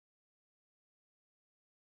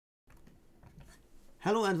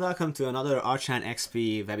Hello and welcome to another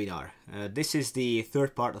ARCHLine.XP webinar. This is the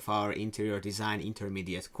third part of our interior design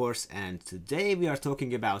intermediate course, and today we are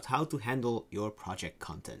talking about how to handle your project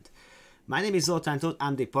content. My name is Zoltán Tóth.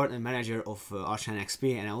 I'm the partner manager of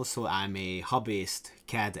ARCHLine.XP, and also I'm a hobbyist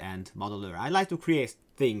CAD and modeler. I like to create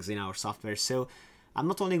things in our software, so I'm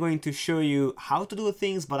not only going to show you how to do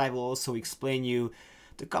things, but I will also explain you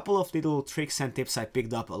the couple of little tricks and tips I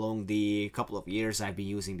picked up along the couple of years I've been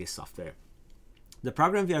using this software. The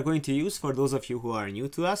program we are going to use, for those of you who are new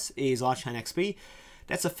to us, is ARCHLine.XP.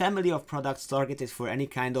 That's a family of products targeted for any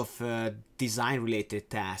kind of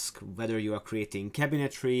design-related task, whether you are creating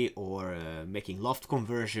cabinetry or making loft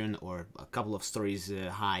conversion or a couple of stories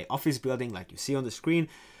high office building like you see on the screen.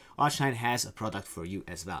 ARCHLine has a product for you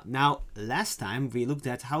as well. Now, last time we looked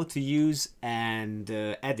at how to use and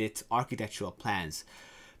edit architectural plans.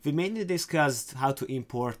 We mainly discussed how to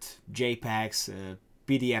import JPEGs,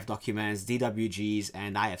 PDF documents, DWGs,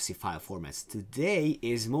 and IFC file formats. Today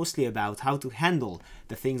is mostly about how to handle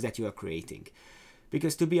the things that you are creating.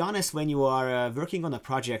 Because to be honest, when you are working on a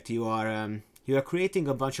project, you are creating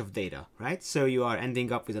a bunch of data, right? So you are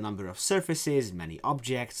ending up with a number of surfaces, many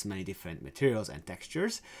objects, many different materials and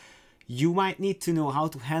textures. You might need to know how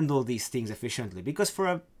to handle these things efficiently, because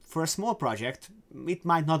for a small project, it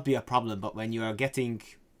might not be a problem, but when you are getting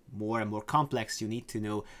more and more complex, you need to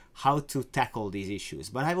know how to tackle these issues.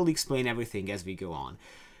 But I will explain everything as we go on.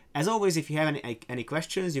 As always, if you have any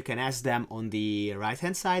questions, you can ask them on the right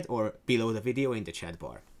hand side or below the video in the chat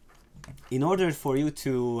bar. In order for you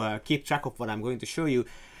to keep track of what I'm going to show you,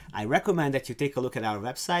 I recommend that you take a look at our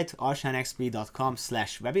website,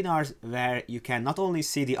 archline.xp.com/webinars, where you can not only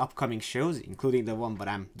see the upcoming shows, including the one that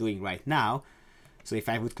I'm doing right now. So if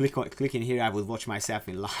I would click in here, I would watch myself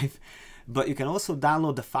in live. But you can also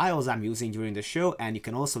download the files I'm using during the show, and you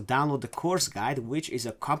can also download the course guide, which is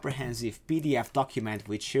a comprehensive PDF document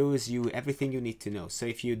which shows you everything you need to know. So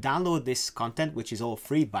if you download this content, which is all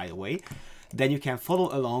free by the way, then you can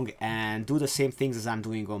follow along and do the same things as I'm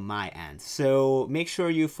doing on my end. So make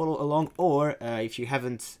sure you follow along, or if you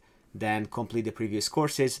haven't, then complete the previous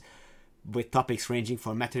courses with topics ranging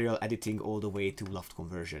from material editing all the way to loft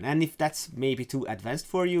conversion. And if that's maybe too advanced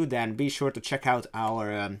for you, then be sure to check out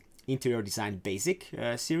our interior design basic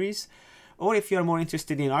series. Or if you're more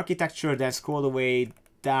interested in architecture, then scroll the way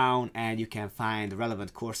down and you can find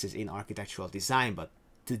relevant courses in architectural design. But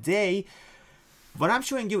today, what I'm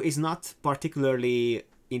showing you is not particularly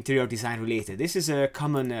interior design related. This is a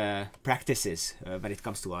common practices when it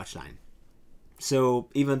comes to ARCHLine. So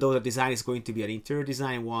even though the design is going to be an interior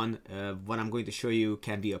design one, what I'm going to show you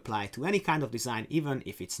can be applied to any kind of design, even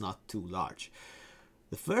if it's not too large.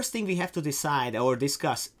 The first thing we have to decide or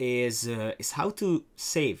discuss is how to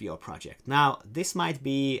save your project. Now, this might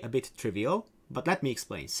be a bit trivial, but let me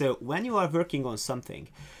explain. So when you are working on something,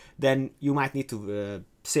 then you might need to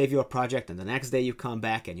save your project, and the next day you come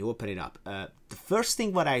back and you open it up. The first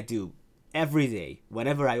thing what I do every day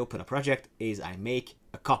whenever I open a project is I make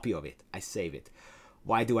a copy of it. I save it.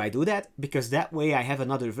 Why do I do that? Because that way I have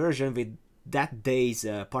another version with that day's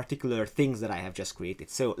particular things that I have just created.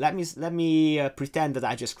 So let me pretend that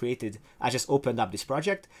I just opened up this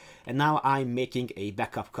project, and now I'm making a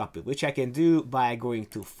backup copy, which I can do by going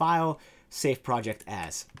to File, Save Project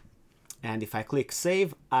As. And if I click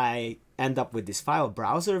Save, I end up with this file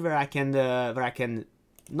browser where I can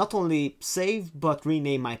not only save but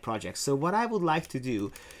rename my project. So what I would like to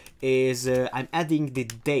do is I'm adding the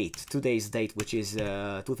date, today's date, which is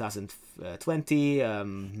 2020,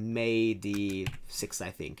 May the 6th,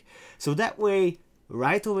 I think. So that way,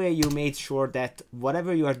 right away, you made sure that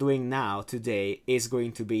whatever you are doing now, today, is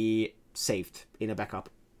going to be saved in a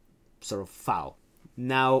backup sort of file.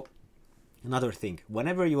 Now, another thing,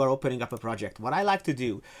 whenever you are opening up a project, what I like to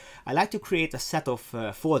do, I like to create a set of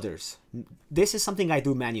folders. This is something I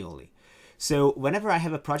do manually. So whenever I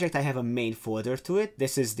have a project, I have a main folder to it.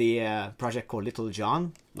 This is the project called Little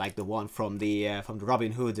John, like the one from the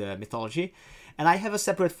Robin Hood mythology. And I have a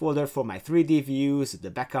separate folder for my 3D views, the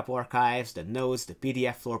backup archives, the notes, the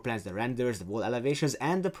PDF floor plans, the renders, the wall elevations,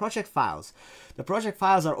 and the project files. The project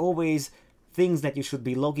files are always things that you should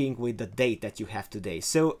be logging with the date that you have today.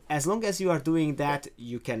 So as long as you are doing that,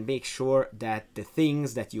 you can make sure that the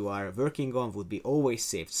things that you are working on would be always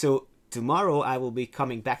saved. So tomorrow I will be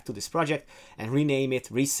coming back to this project and rename it,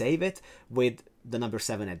 resave it with the number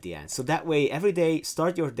 7 at the end. So that way, every day,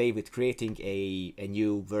 start your day with creating a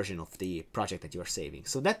new version of the project that you are saving.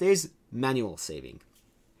 So that is manual saving.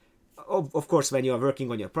 Of course, when you are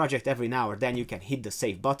working on your project, every now or then you can hit the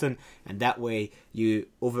save button, and that way you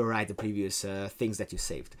override the previous things that you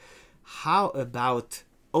saved. How about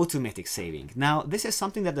automatic saving? Now, this is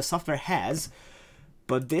something that the software has,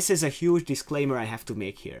 But this is a huge disclaimer I have to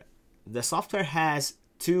make here. The software has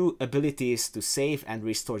two abilities to save and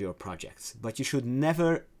restore your projects, but you should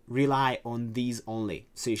never rely on these only.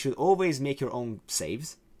 So you should always make your own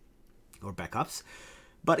saves or backups.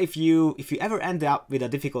 But if you ever end up with a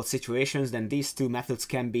difficult situations, then these two methods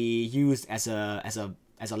can be used as a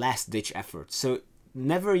last-ditch effort. So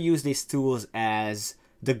never use these tools as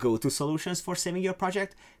the go-to solutions for saving your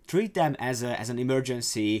project. Treat them as an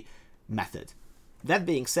emergency method. That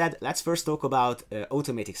being said, let's first talk about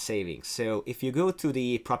automatic saving. So if you go to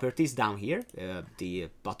the properties down here, the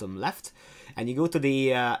bottom left, and you go to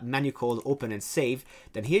the menu called Open and Save,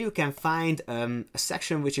 then here you can find a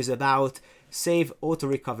section which is about save auto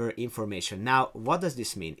recover information. Now, what does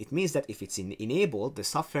this mean? It means that if it's enabled, the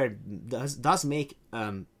software does make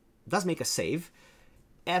a save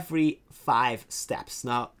every 5 steps.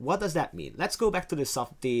 Now, what does that mean? Let's go back to the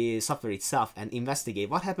software itself and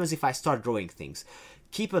investigate what happens if I start drawing things.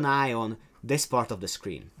 Keep an eye on this part of the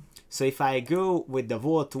screen. So if I go with the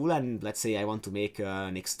wall tool and let's say I want to make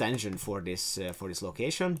an extension for this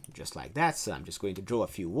location, just like that. So I'm just going to draw a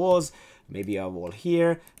few walls, maybe a wall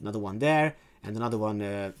here, another one there, and another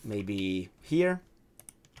one maybe here,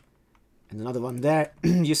 and another one there.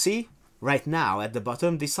 You see? Right now, at the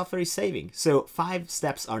bottom, the software is saving. So 5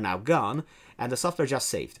 steps are now gone, and the software just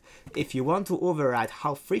saved. If you want to override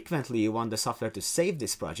how frequently you want the software to save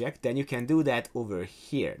this project, then you can do that over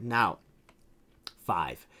here. Now,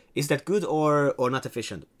 5. Is that good or not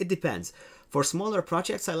efficient? It depends. For smaller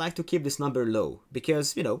projects, I like to keep this number low,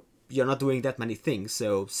 because, you know, you're not doing that many things,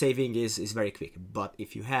 so saving is very quick. But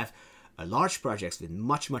if you have a large projects with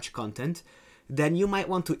much content, then you might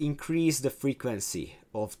want to increase the frequency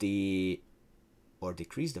of the, or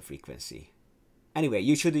decrease the frequency. Anyway,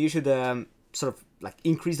 you should sort of like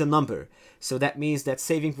increase the number. So that means that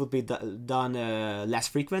saving would be done less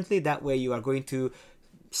frequently. That way you are going to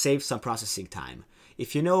save some processing time.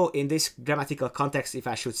 If you know in this grammatical context if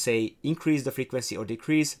I should say increase the frequency or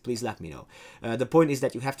decrease, please let me know. The point is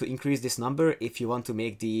that you have to increase this number if you want to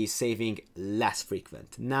make the saving less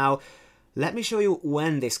frequent. Now, let me show you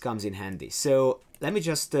when this comes in handy. So let me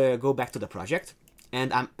just go back to the project,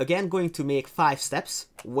 and I'm again going to make 5 steps.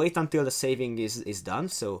 Wait until the saving is done.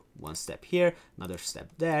 So 1 step here, another step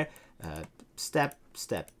there, step.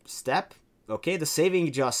 Okay, the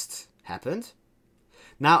saving just happened.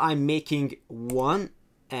 Now I'm making 1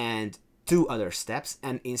 and 2 other steps,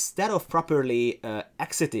 and instead of properly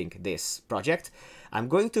exiting this project, I'm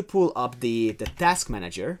going to pull up the task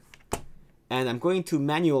manager, and I'm going to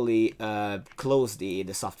manually close the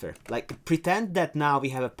software. Like, pretend that now we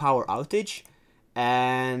have a power outage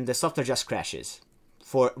and the software just crashes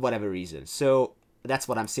for whatever reason. So that's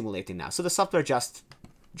what I'm simulating now. So the software just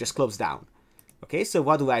closed down. Okay, so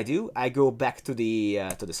what do? I go back to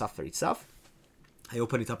the software itself. I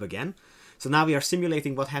open it up again. So now we are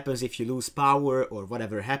simulating what happens if you lose power or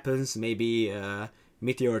whatever happens. Maybe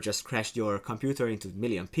Meteor just crashed your computer into a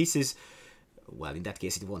million pieces. Well, in that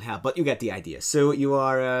case, it won't help, but you get the idea. So you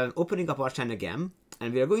are opening up ARCHLine again,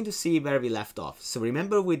 and we are going to see where we left off. So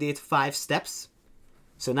remember we did 5 steps.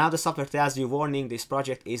 So now the software tells you, warning, this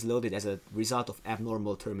project is loaded as a result of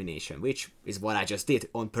abnormal termination, which is what I just did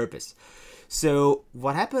on purpose. So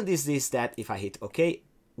what happened is this, that if I hit OK,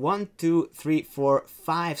 1, 2, 3, 4,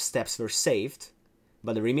 5 steps were saved,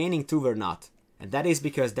 but the remaining 2 were not. And that is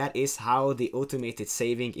because that is how the automated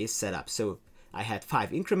saving is set up. So I had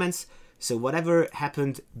 5 increments. So whatever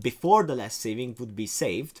happened before the last saving would be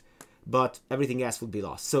saved, but everything else would be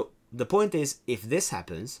lost. So the point is, if this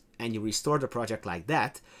happens and you restore the project like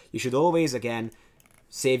that, you should always, again,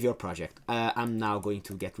 save your project. I'm now going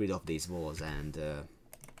to get rid of these walls and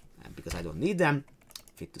because I don't need them,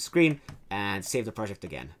 fit to screen, and save the project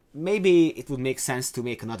again. Maybe it would make sense to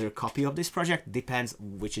make another copy of this project, depends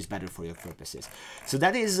which is better for your purposes. So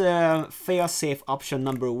that is fail-safe option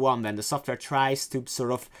number 1 when the software tries to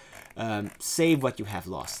sort of save what you have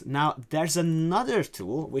lost. Now there's another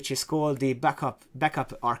tool which is called the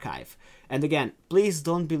backup archive, and again, please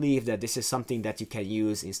don't believe that this is something that you can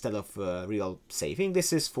use instead of real saving.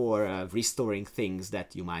 This is for restoring things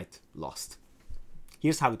that you might lost.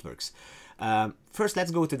 Here's how it works. First,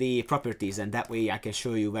 let's go to the properties, and that way I can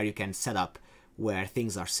show you where you can set up where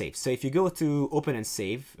things are saved. So if you go to Open and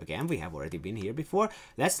Save, again, we have already been here before.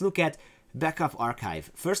 Let's look at Backup Archive.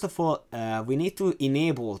 First of all, we need to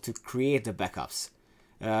enable to create the backups.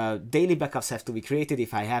 Daily backups have to be created.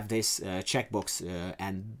 If I have this checkbox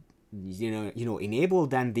and you know enabled,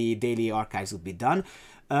 then the daily archives would be done.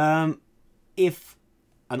 If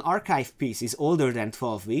an archive piece is older than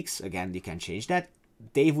 12 weeks, again, you can change that.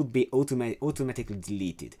 they would be automatically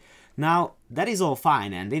deleted. Now, that is all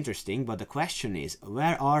fine and interesting, but the question is,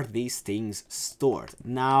 where are these things stored?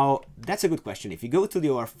 Now, that's a good question. If you go to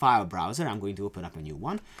your file browser, I'm going to open up a new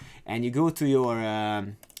one, and you go to your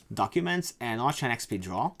documents and ARCHLine.XP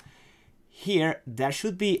draw, here there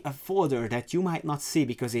should be a folder that you might not see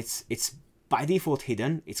because it's by default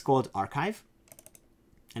hidden. It's called archive.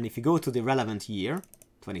 And if you go to the relevant year,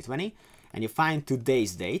 2020, and you find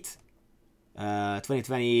today's date,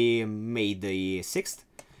 2020 May the 6th,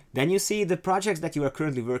 then you see the projects that you are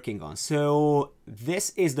currently working on. So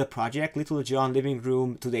this is the project, Little John Living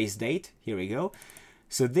Room, today's date. Here we go.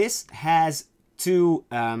 So this has two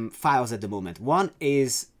files at the moment. One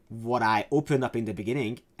is what I opened up in the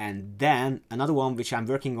beginning, and then another one which I'm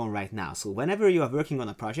working on right now. So whenever you are working on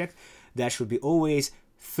a project, there should be always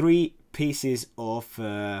three pieces of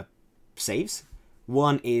saves.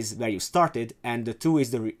 One is where you started, and the two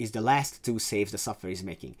is the last two saves the software is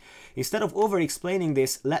making. Instead of over-explaining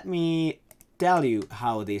this, let me tell you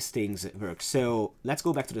how these things work. So let's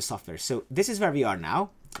go back to the software. So this is where we are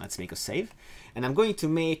now. Let's make a save. And I'm going to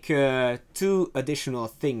make two additional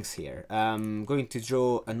things here. I'm going to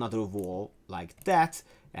draw another wall like that,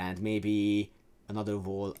 and maybe another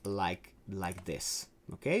wall like this.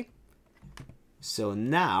 Okay? So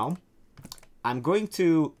now I'm going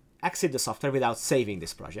to exit the software without saving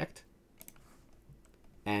this project.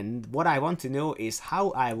 And what I want to know is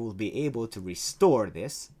how I will be able to restore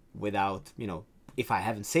this without, you know, if I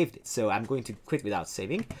haven't saved it. So I'm going to quit without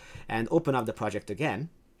saving and open up the project again,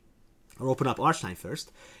 or open up ARCHLine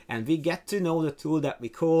first, and we get to know the tool that we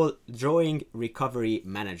call Drawing Recovery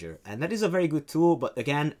Manager. And that is a very good tool, but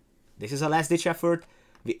again, this is a last-ditch effort.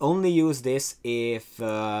 We only use this if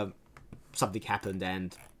something happened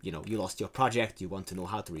and, you know, you lost your project, you want to know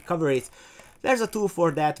how to recover it. There's a tool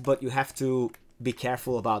for that, but you have to be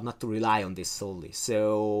careful about not to rely on this solely.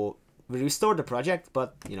 So we restored the project,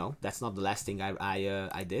 but, you know, that's not the last thing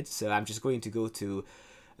I did. So I'm just going to go to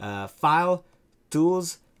File,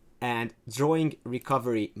 Tools, and Drawing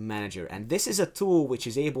Recovery Manager. And this is a tool which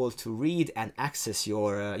is able to read and access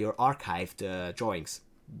your archived drawings.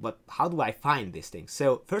 But how do I find these things?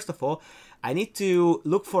 So first of all, I need to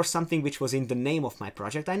look for something which was in the name of my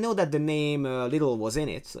project. I know that the name Little was in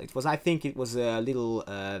it. So it was, I think it was Little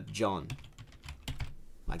John,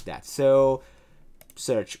 like that. So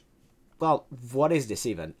search. Well, what is this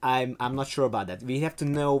even? I'm not sure about that. We have to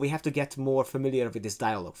know, we have to get more familiar with this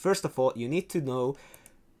dialog. First of all, you need to know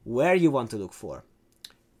where you want to look for.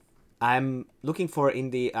 I'm looking in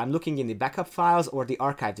the backup files or the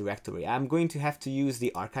archive directory. I'm going to have to use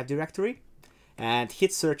the archive directory and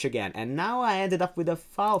hit search again. And now I ended up with a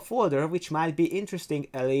file folder which might be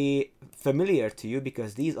interestingly familiar to you,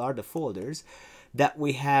 because these are the folders that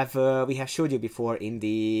we have showed you before in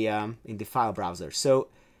the file browser. So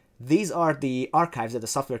these are the archives that the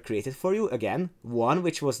software created for you. Again, one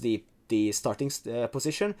which was the starting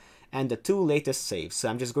position, and the two latest saves. So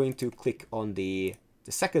I'm just going to click on the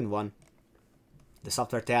second one. The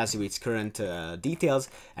software tells you its current details,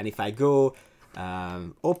 and if I go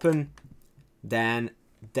open, then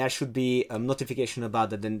there should be a notification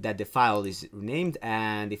about that the file is renamed.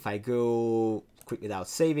 And if I go quit without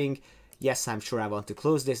saving, yes, I'm sure I want to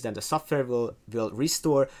close this, then the software will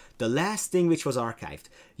restore the last thing which was archived.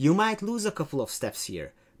 You might lose a couple of steps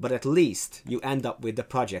here, but at least you end up with the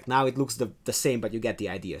project. Now it looks the same, but you get the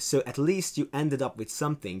idea. So at least you ended up with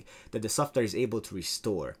something that the software is able to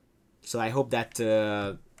restore. So I hope that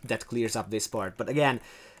that clears up this part. But again,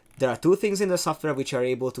 there are two things in the software which are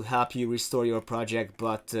able to help you restore your project,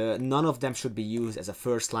 but none of them should be used as a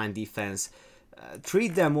first-line defense.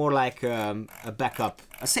 Treat them more like a backup,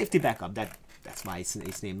 a safety backup. That's why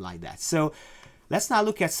it's named like that. So let's now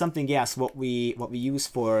look at something else. What we use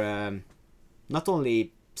for not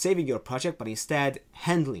only saving your project, but instead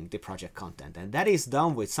handling the project content, and that is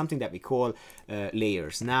done with something that we call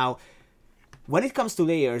layers. Now, when it comes to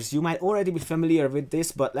layers, you might already be familiar with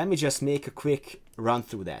this, but let me just make a quick run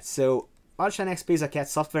through that. So ARCHLine.XP is a CAD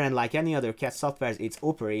software, and like any other CAD software, it's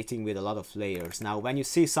operating with a lot of layers. Now, when you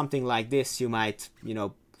see something like this, you might, you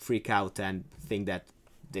know, freak out and think that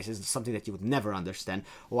this is something that you would never understand.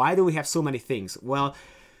 Why do we have so many things? Well,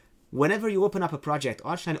 whenever you open up a project,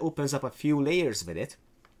 ARCHLine opens up a few layers with it,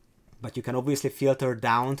 but you can obviously filter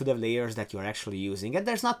down to the layers that you're actually using, and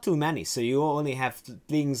there's not too many, so you only have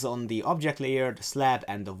things on the object layer, the slab,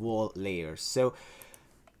 and the wall layers. So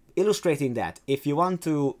illustrating that, if you want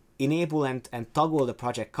to enable and toggle the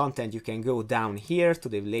project content, you can go down here to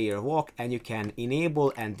the layer walk, and you can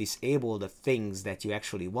enable and disable the things that you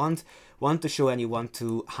actually want to show and you want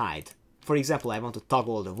to hide. For example, I want to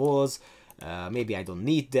toggle the walls, maybe I don't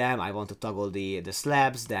need them, I want to toggle the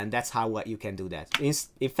slabs, then that's how you can do that.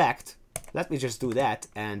 In fact, let me just do that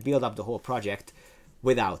and build up the whole project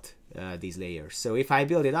without these layers. So if I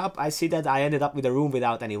build it up, I see that I ended up with a room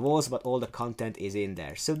without any walls, but all the content is in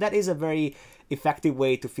there. So that is a very effective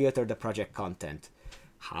way to filter the project content.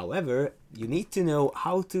 However, you need to know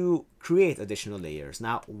how to create additional layers.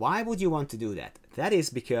 Now, why would you want to do that? That is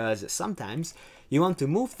because sometimes you want to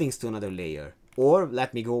move things to another layer. Or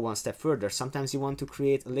let me go one step further. Sometimes you want to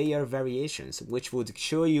create layer variations, which would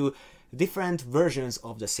show you different versions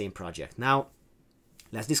of the same project. Now,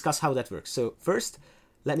 let's discuss how that works. So first,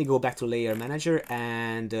 let me go back to Layer Manager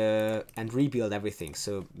and rebuild everything.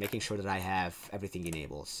 So making sure that I have everything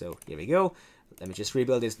enabled. So here we go. Let me just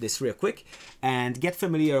rebuild this real quick and get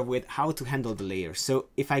familiar with how to handle the layers. So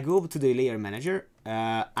if I go to the Layer Manager,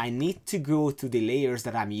 I need to go to the layers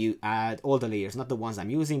that all the layers, not the ones I'm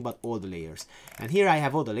using, but all the layers. And here I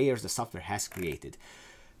have all the layers the software has created.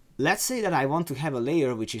 Let's say that I want to have a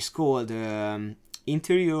layer which is called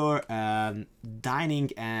interior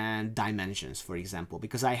dining and dimensions, for example,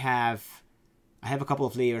 because I have a couple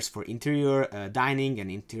of layers for interior dining and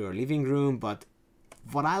interior living room. But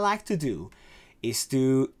what I like to do is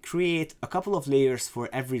to create a couple of layers for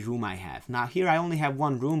every room I have. Now here I only have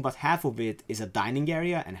one room, but half of it is a dining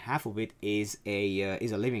area and half of it is a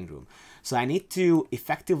living room. So I need to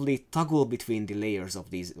effectively toggle between the layers of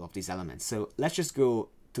these elements. So let's just go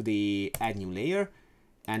to the add new layer,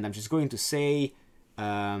 and I'm just going to say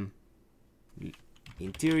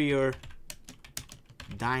interior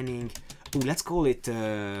dining. Ooh, let's call it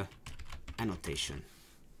annotation.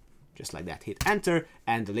 Just like that, hit enter,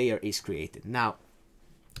 and the layer is created. Now,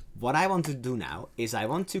 what I want to do now is I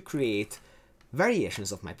want to create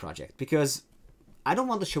variations of my project, because I don't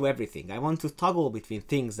want to show everything. I want to toggle between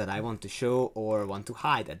things that I want to show or want to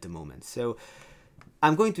hide at the moment. So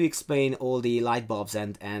I'm going to explain all the light bulbs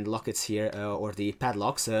and lockets here, or the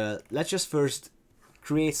padlocks. Let's just first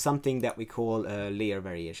create something that we call layer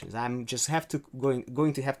variations. I'm just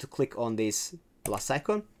going to have to click on this plus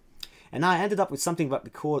icon. And now I ended up with something that we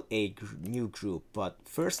call a new group. But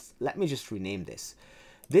first, let me just rename this.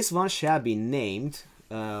 This one shall be named,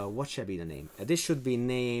 what shall be the name? This should be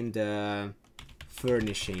named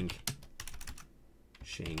Furnishing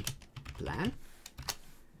Plan.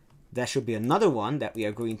 There should be another one that we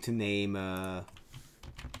are going to name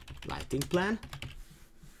Lighting Plan.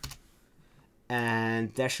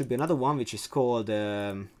 And there should be another one which is called,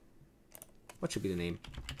 what should be the name?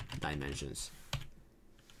 Dimensions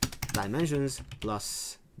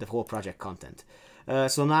plus the whole project content.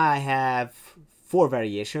 So now I have 4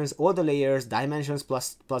 variations, all the layers, dimensions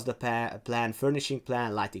plus the plan, furnishing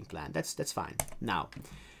plan, lighting plan. That's fine. Now,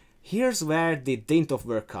 here's where the dint of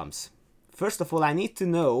work comes. First of all, I need to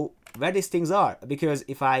know where these things are, because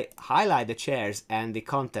if I highlight the chairs and the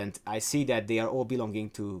content, I see that they are all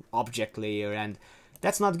belonging to object layer, and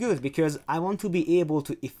that's not good, because I want to be able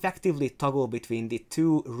to effectively toggle between the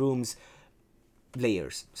 2 rooms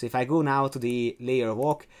layers. So if I go now to the layer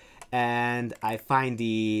walk and I find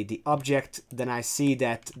the object, then I see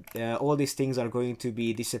that all these things are going to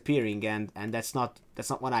be disappearing, and that's not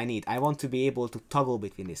what I need. I want to be able to toggle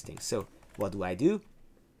between these things. So what do?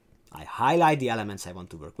 I highlight the elements I want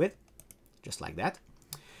to work with, just like that.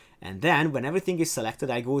 And then when everything is selected,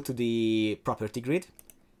 I go to the property grid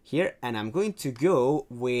here, and I'm going to go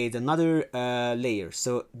with another layer.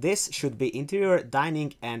 So this should be interior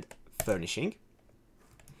dining and furnishing.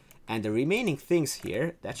 And the remaining things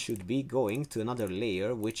here, that should be going to another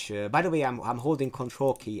layer, which, by the way, I'm holding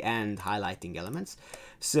Control key and highlighting elements.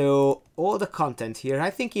 So all the content here,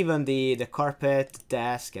 I think even the carpet,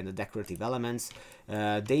 desk, and the decorative elements,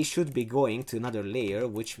 they should be going to another layer,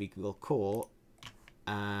 which we will call,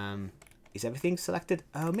 is everything selected?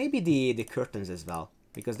 Maybe the curtains as well,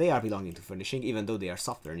 because they are belonging to furnishing, even though they are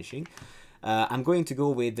soft furnishing. I'm going to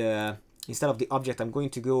go with, instead of the object, I'm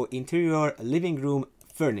going to go interior living room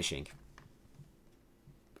furnishing.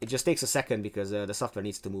 It just takes a second because the software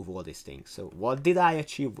needs to move all these things. So what did I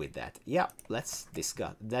achieve with that? Yeah, let's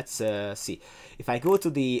discuss. Let's see. If I go to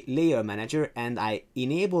the layer manager and I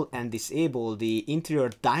enable and disable the interior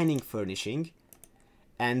dining furnishing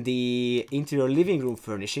and the interior living room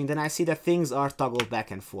furnishing, then I see that things are toggled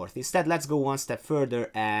back and forth. Instead, let's go one step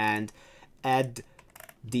further and add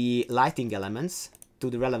the lighting elements to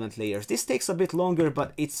the relevant layers. This takes a bit longer,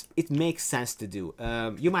 but it makes sense to do.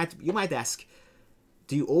 You might ask,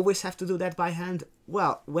 do you always have to do that by hand?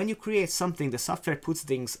 Well, when you create something, the software puts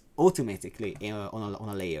things automatically on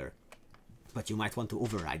a layer, but you might want to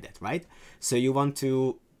override that, right? So you want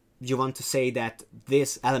to say that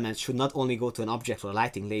this element should not only go to an object or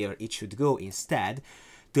lighting layer, it should go instead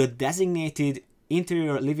the designated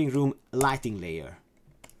interior living room lighting layer,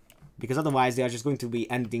 because otherwise they are just going to be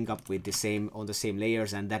ending up with the same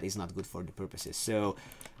layers, and that is not good for the purposes. So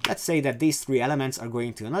let's say that these three elements are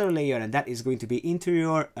going to another layer, and that is going to be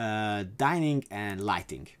interior, dining, and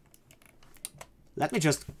lighting. Let me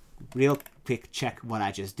just real quick check what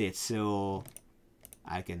I just did, so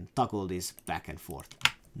I can toggle this back and forth.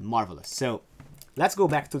 Marvelous. So let's go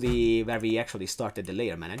back to where we actually started the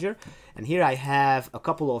layer manager, and here I have a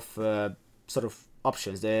couple of sort of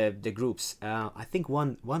options, the groups. I think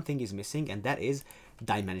one thing is missing, and that is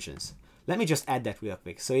dimensions. Let me just add that real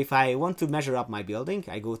quick. So if I want to measure up my building,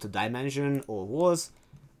 I go to dimension or walls,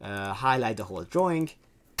 highlight the whole drawing,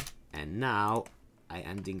 and now I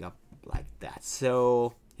ending up like that.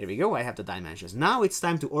 So here we go, I have the dimensions. Now it's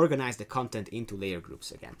time to organize the content into layer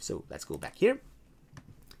groups again. So let's go back here.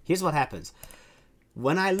 Here's what happens.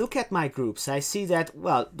 When I look at my groups, I see that,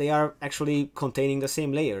 well, they are actually containing the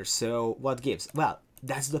same layers. So what gives? Well,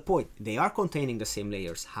 that's the point. They are containing the same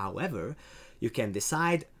layers. However, you can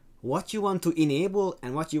decide what you want to enable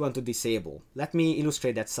and what you want to disable. Let me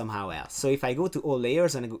illustrate that somehow else. So if I go to all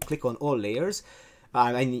layers and I click on all layers,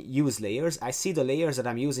 and use layers, I see the layers that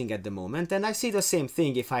I'm using at the moment, and I see the same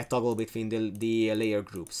thing if I toggle between the layer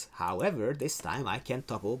groups. However, this time I can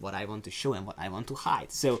toggle what I want to show and what I want to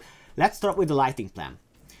hide. So let's start with the lighting plan.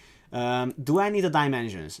 Do I need the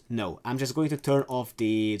dimensions? No. I'm just going to turn off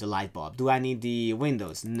the light bulb. Do I need the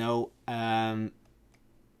windows? No.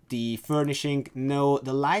 The furnishing? No.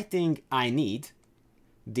 The lighting I need.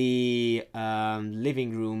 The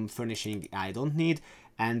living room furnishing I don't need.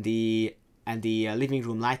 And the living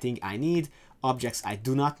room lighting I need. Objects I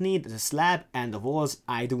do not need. The slab and the walls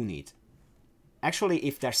I do need. Actually,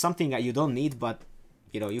 if there's something that you don't need, but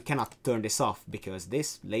you cannot turn this off because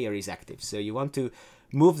this layer is active. So you want to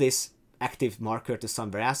move this active marker to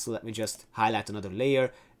somewhere else. So let me just highlight another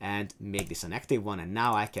layer and make this an active one, and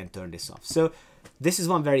now I can turn this off. So this is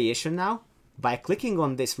one variation now. By clicking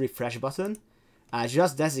on this refresh button, I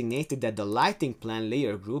just designated that the lighting plan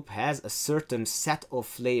layer group has a certain set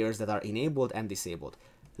of layers that are enabled and disabled.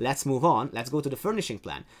 Let's move on. Let's go to the furnishing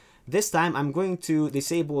plan. This time I'm going to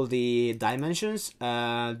disable the dimensions.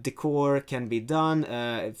 Decor can be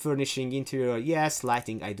done. Furnishing interior, yes.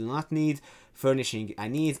 Lighting I do not need. Furnishing I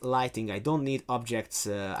need. Lighting I don't need. Objects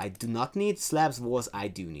I do not need. Slabs, walls I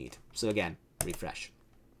do need. So again, refresh.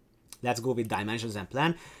 Let's go with dimensions and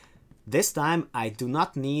plan. This time I do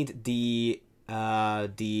not need the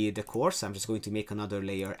decor, so I'm just going to make another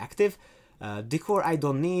layer active. Decor I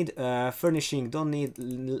don't need, furnishing don't need,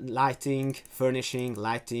 lighting, furnishing,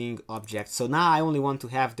 lighting, objects. So now I only want to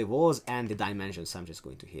have the walls and the dimensions, so I'm just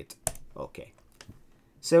going to hit OK.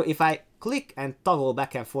 So if I click and toggle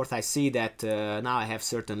back and forth, I see that now I have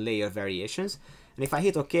certain layer variations. And if I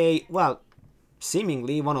hit OK, well,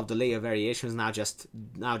 seemingly one of the layer variations now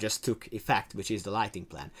just took effect, which is the lighting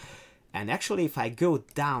plan. And actually, if I go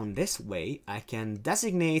down this way, I can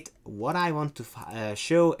designate what I want to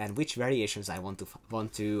show and which variations I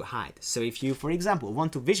want to hide. So if you, for example,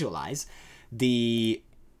 want to visualize the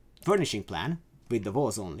furnishing plan with the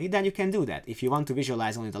walls only, then you can do that. If you want to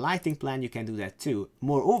visualize only the lighting plan, you can do that too.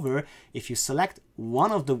 Moreover, if you select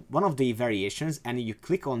one of the variations and you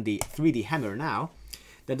click on the 3D hammer now,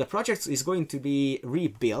 then the project is going to be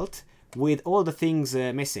rebuilt with all the things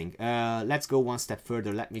missing. Let's go one step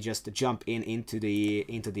further. Let me just jump into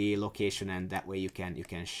the location, and that way you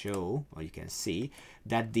can show, or you can see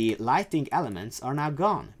that the lighting elements are now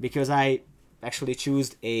gone, because I actually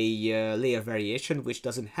choose a layer variation which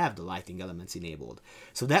doesn't have the lighting elements enabled.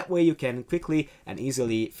 So that way you can quickly and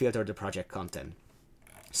easily filter the project content.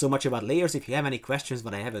 So much about layers. If you have any questions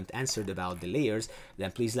but I haven't answered about the layers,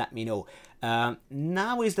 then please let me know.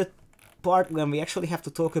 Now is the part when we actually have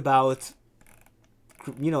to talk about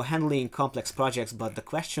handling complex projects, but the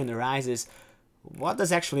question arises, what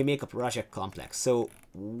does actually make a project complex? So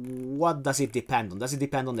what does it depend on? Does it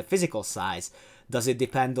depend on the physical size? Does it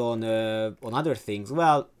depend on other things?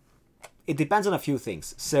 Well, it depends on a few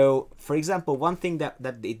things. So for example, one thing that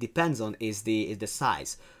it depends on is the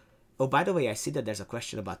size. Oh, by the way, I see that there's a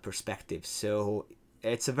question about perspective, so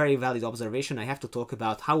it's a very valid observation. I have to talk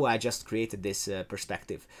about how I just created this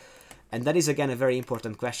perspective. And that is, again, a very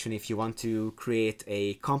important question if you want to create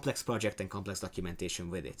a complex project and complex documentation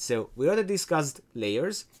with it. So we already discussed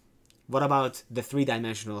layers. What about the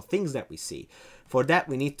three-dimensional things that we see? For that,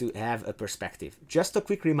 we need to have a perspective. Just a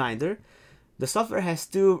quick reminder, the software has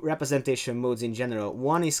two representation modes in general.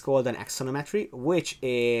 One is called an axonometry, which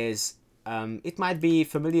is, it might be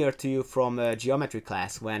familiar to you from a geometry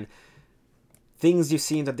class, when things you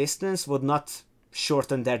see in the distance would not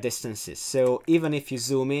shorten their distances. So even if you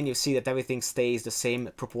zoom in, you see that everything stays the same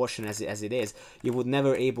proportion as it is. You would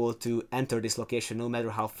never able to enter this location no matter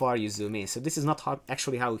how far you zoom in. So this is not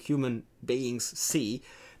actually how human beings see.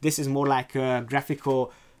 This is more like a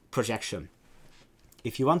graphical projection.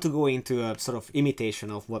 If you want to go into a sort of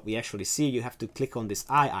imitation of what we actually see, you have to click on this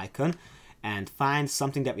eye icon and find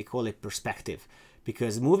something that we call a perspective.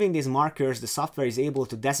 Because moving these markers, the software is able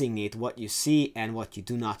to designate what you see and what you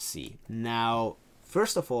do not see. Now,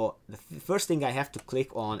 first of all, the first thing I have to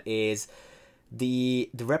click on is the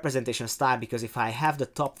representation style, because if I have the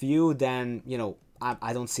top view, then, you know,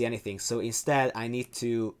 I don't see anything. So instead, I need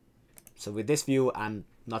to, so with this view, I'm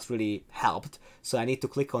not really helped. So I need to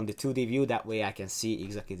click on the 2D view. That way I can see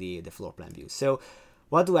exactly the floor plan view. So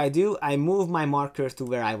what do? I move my marker to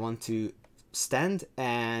where I want to stand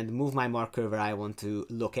and move my marker where I want to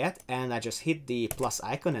look at, and I just hit the plus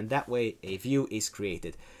icon, and that way a view is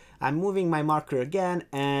created. I'm moving my marker again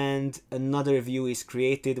and another view is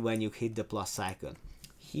created when you hit the plus icon.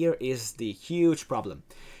 Here is the huge problem.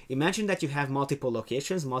 Imagine that you have multiple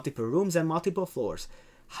locations, multiple rooms and multiple floors.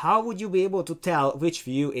 How would you be able to tell which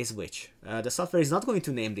view is which? The software is not going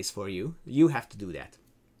to name this for you. You have to do that.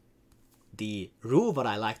 The rule that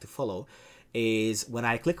I like to follow is when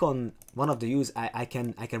I click on one of the views, I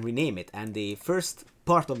can rename it, and the first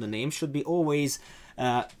part of the name should be always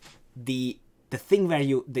the thing where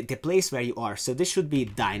you the place where you are. So this should be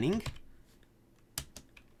dining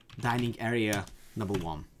area number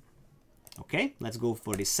 1. Okay, let's go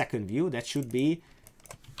for the second view. That should be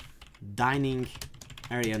dining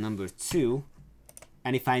area number 2.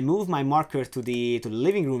 And if I move my marker to the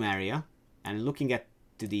living room area and looking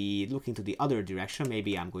to the other direction,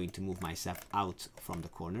 maybe I'm going to move myself out from the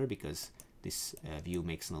corner because this view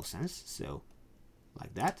makes no sense. So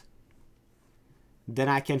like that. Then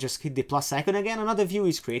I can just hit the plus icon again. Another view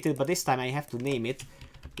is created, but this time I have to name it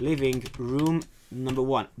living room number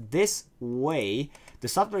 1. This way the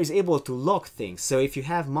software is able to log things. So if you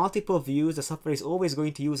have multiple views, the software is always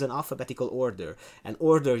going to use an alphabetical order and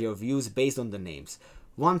order your views based on the names.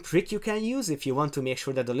 One trick you can use if you want to make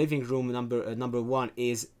sure that the living room number 1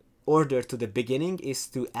 is ordered to the beginning is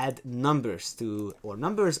to add numbers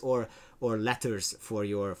or letters for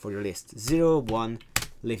your list. 0, 1,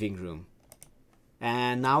 living room.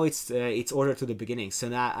 And now it's ordered to the beginning. So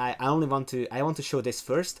now I want to show this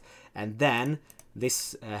first, and then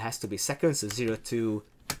this has to be second. So 02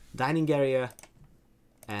 dining area,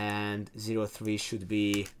 and 03 should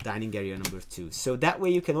be dining area number 2. So that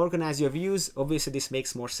way you can organize your views. Obviously this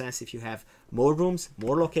makes more sense if you have more rooms,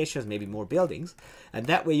 more locations, maybe more buildings, and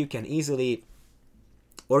that way you can easily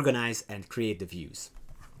organize and create the views.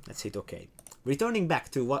 Let's hit OK. Returning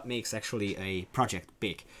back to what makes actually a project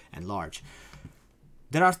big and large.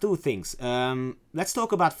 There are two things. Let's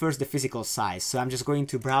talk about first the physical size. So I'm just going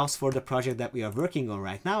to browse for the project that we are working on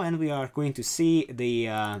right now, and we are going to see the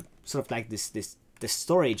sort of like the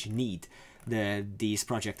storage need this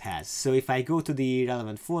project has. So if I go to the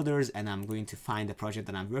relevant folders and I'm going to find the project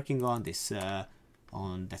that I'm working on, that's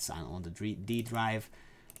on the D drive.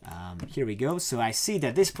 Here we go. So I see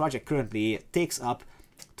that this project currently takes up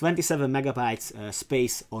 27 megabytes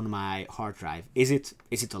space on my hard drive. Is it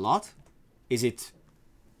a lot? Is it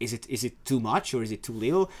too much or is it too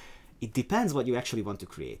little? It depends what you actually want to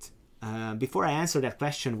create. Before I answer that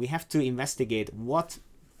question, we have to investigate what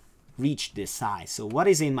reached this size. So what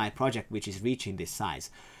is in my project which is reaching this size?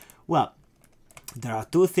 Well, there are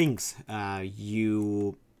two things.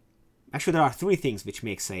 Actually, there are three things which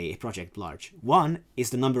makes a project large. One is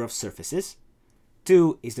the number of surfaces.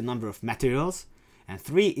 2 is the number of materials. And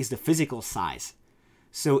 3 is the physical size.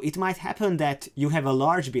 So it might happen that you have a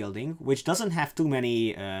large building which doesn't have too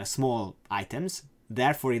many small items,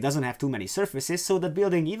 therefore it doesn't have too many surfaces, so the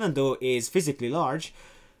building, even though is physically large,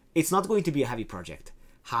 it's not going to be a heavy project.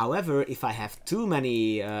 However, if I have too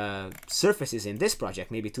many surfaces in this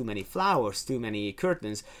project, maybe too many flowers, too many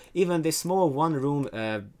curtains, even this small one-room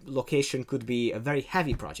location could be a very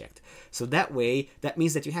heavy project. So that way, that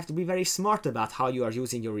means that you have to be very smart about how you are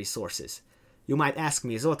using your resources. You might ask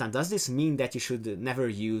me, Zoltan, does this mean that you should never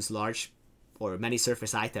use large or many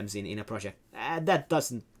surface items in a project? That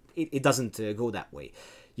doesn't go that way.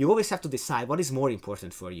 You always have to decide what is more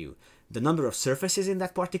important for you, the number of surfaces in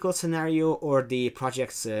that particular scenario or the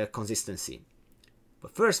project's consistency.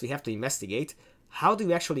 But first we have to investigate, how do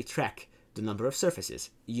you actually track the number of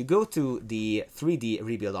surfaces? You go to the 3D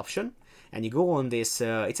rebuild option and you go on this,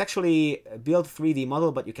 it's actually build 3D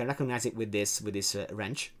model, but you can recognize it with this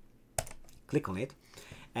wrench. Click on it,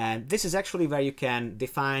 and this is actually where you can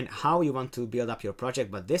define how you want to build up your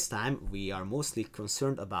project, but this time we are mostly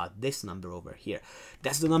concerned about this number over here.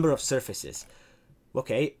 That's the number of surfaces.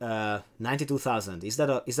 Okay, 92,000. Is that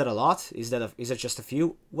a lot? Is that just a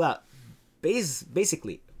few? Well,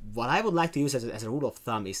 basically, what I would like to use as a rule of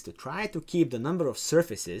thumb is to try to keep the number of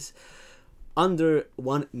surfaces under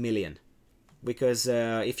 1 million. Because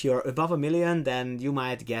if you're above 1 million, then you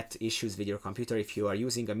might get issues with your computer. If you are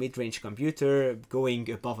using a mid-range computer, going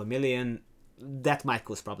above 1 million, that might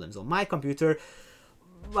cause problems. On my computer,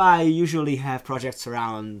 I usually have projects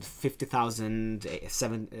around 50,000,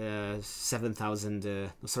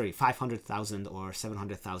 500,000 or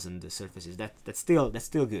 700,000 surfaces. That's still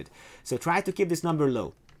good. So try to keep this number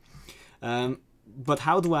low. But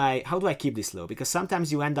how do I keep this low? Because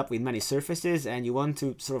sometimes you end up with many surfaces and you want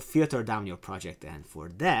to sort of filter down your project. And for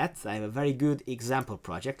that, I have a very good example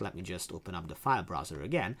project. Let me just open up the file browser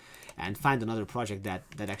again and find another project that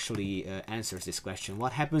actually answers this question.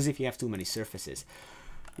 What happens if you have too many surfaces?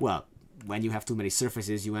 Well, when you have too many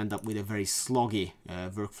surfaces, you end up with a very sloggy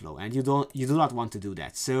workflow, and you do not want to do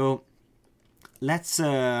that. So let's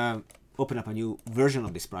open up a new version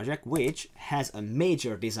of this project, which has a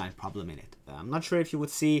major design problem in it. I'm not sure if you would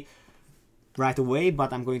see right away,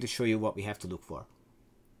 but I'm going to show you what we have to look for.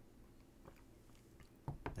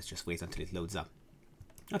 Let's just wait until it loads up.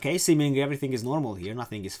 Okay, seemingly everything is normal here.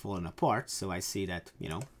 Nothing is falling apart, so I see that, you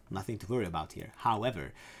know, nothing to worry about here.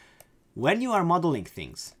 However, when you are modeling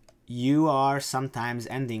things, you are sometimes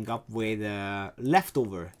ending up with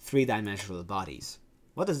leftover three-dimensional bodies.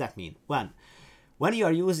 What does that mean? Well, when you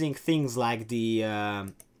are using things like the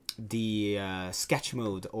sketch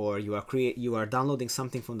mode, or you are downloading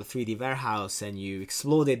something from the 3D warehouse and you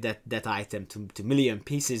exploded that item to million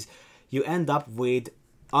pieces, you end up with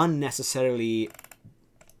unnecessarily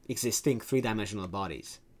existing three-dimensional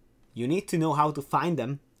bodies. You need to know how to find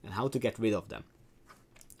them and how to get rid of them.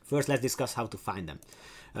 First, let's discuss how to find them.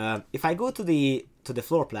 If I go to the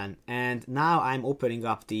floor plan, and now I'm opening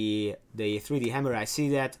up the 3D Hammer, I see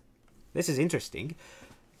that this is interesting.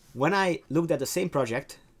 When I looked at the same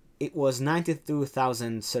project, it was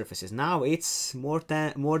 92,000 surfaces. Now it's more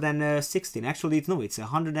than 16. Actually, it's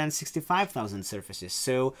 165,000 surfaces.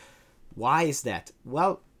 So why is that?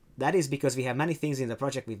 Well, that is because we have many things in the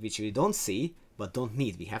project with which we don't see but don't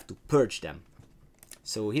need. We have to purge them.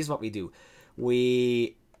 So here's what we do.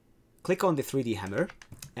 We click on the 3D Hammer,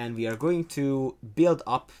 and we are going to build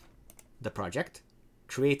up the project,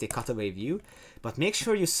 create a cutaway view, but make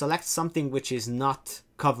sure you select something which is not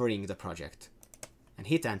covering the project, and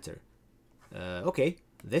hit enter. Okay,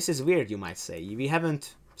 this is weird, you might say. We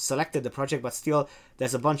haven't selected the project, but still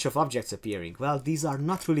there's a bunch of objects appearing. Well, these are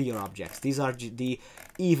not really your objects. These are the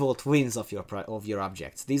evil twins of your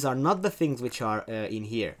objects. These are not the things which are in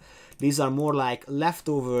here. These are more like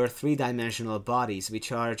leftover three-dimensional bodies,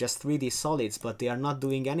 which are just 3D solids, but they are not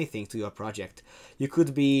doing anything to your project. You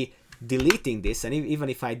could be deleting this, and even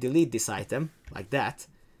if I delete this item, like that,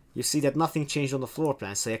 you see that nothing changed on the floor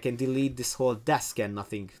plan, so I can delete this whole desk and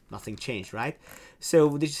nothing changed, right?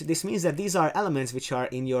 So this means that these are elements which are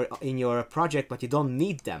in your project, but you don't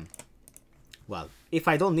need them. Well, if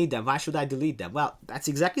I don't need them, why should I delete them? Well, that's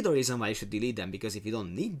exactly the reason why you should delete them, because if you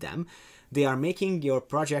don't need them, they are making your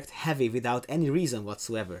project heavy without any reason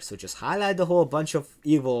whatsoever. So just highlight the whole bunch of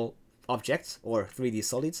evil objects or 3D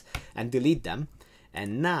solids and delete them.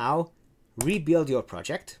 And now rebuild your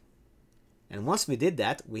project. And once we did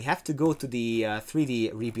that, we have to go to the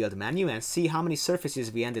 3D rebuild menu and see how many surfaces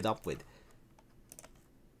we ended up with.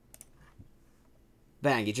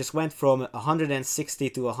 Bang, it just went from 160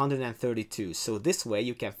 to 132. So this way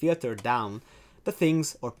you can filter down the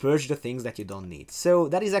things or purge the things that you don't need. So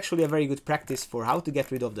that is actually a very good practice for how to get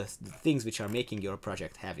rid of the things which are making your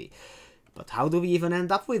project heavy. But how do we even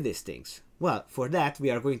end up with these things? Well, for that we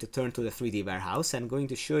are going to turn to the 3D warehouse and going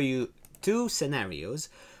to show you two scenarios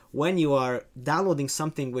when you are downloading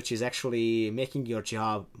something which is actually making your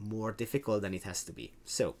job more difficult than it has to be.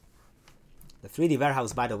 So the 3D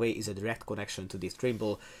warehouse, by the way, is a direct connection to the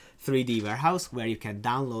Trimble 3D warehouse where you can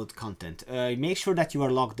download content. Make sure that you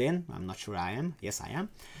are logged in. I'm not sure I am. Yes, I am.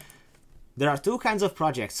 There are two kinds of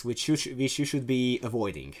projects which you should be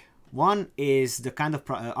avoiding. One is the kind of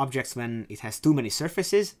objects when it has too many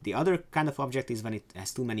surfaces. The other kind of object is when it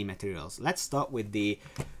has too many materials. Let's start with the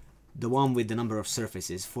one with the number of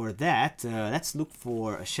surfaces. For that, let's look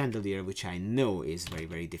for a chandelier, which I know is very,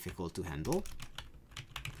 very difficult to handle.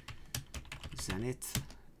 Zenith.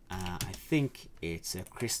 I think it's a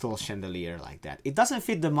crystal chandelier like that. It doesn't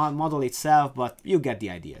fit the model itself, but you get the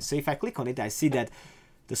idea. So if I click on it, I see that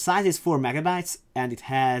the size is 4 megabytes and it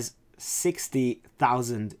has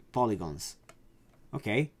 60,000 polygons.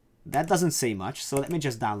 Okay, that doesn't say much, so let me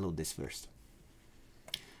just download this first.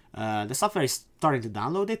 The software is starting to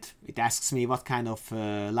download it. It asks me what kind of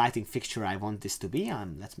lighting fixture I want this to be.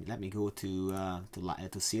 Let me go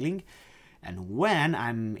to ceiling. And when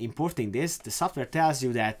I'm importing this, the software tells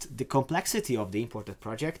you that the complexity of the imported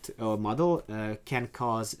project or model can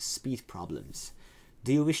cause speed problems.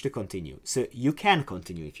 Do you wish to continue? So you can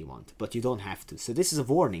continue if you want, but you don't have to. So this is a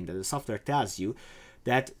warning that the software tells you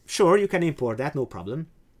that, sure, you can import that, no problem,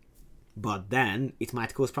 but then it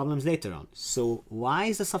might cause problems later on. So why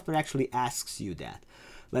is the software actually asks you that?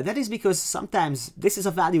 Well, that is because sometimes this is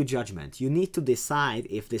a value judgment. You need to decide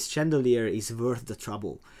if this chandelier is worth the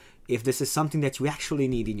trouble, if this is something that you actually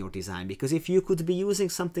need in your design. Because if you could be using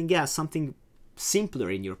something else, something simpler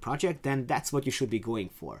in your project, then that's what you should be going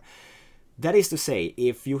for. That is to say,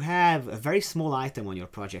 if you have a very small item on your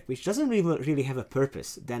project which doesn't really have a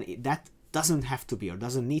purpose, then that doesn't have to be or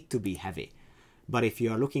doesn't need to be heavy. But if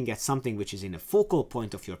you are looking at something which is in a focal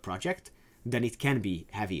point of your project, then it can be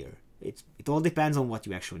heavier. It all depends on what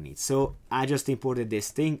you actually need. So I just imported this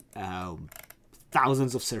thing,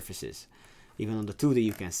 thousands of surfaces. Even on the 2D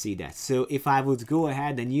you can see that. So if I would go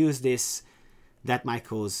ahead and use this, that might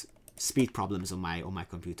cause speed problems on my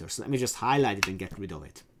computer. So let me just highlight it and get rid of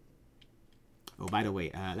it. Oh, by the way,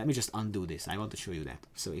 let me just undo this. I want to show you that.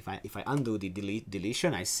 So if I undo the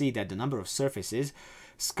deletion, I see that the number of surfaces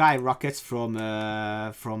skyrockets from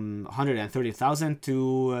 130,000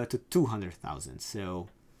 to 200,000. So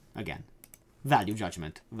again, value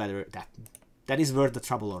judgment, whether that is worth the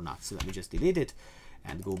trouble or not. So let me just delete it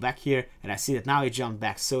and go back here, and I see that now it jumped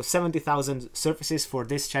back. So 70,000 surfaces for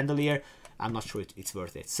this chandelier. I'm not sure it's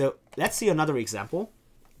worth it. So let's see another example.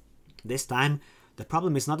 This time the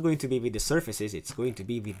problem is not going to be with the surfaces, it's going to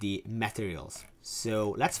be with the materials.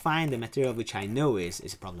 So let's find the material which I know is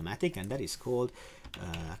problematic, and that is called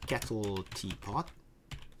kettle teapot.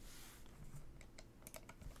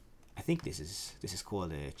 I think this is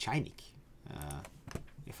called a chainik.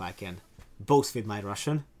 If I can boast with my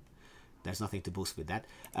Russian, there's nothing to boast with that.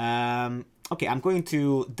 Okay, I'm going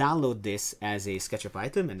to download this as a SketchUp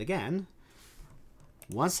item, and again,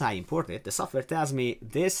 once I import it, the software tells me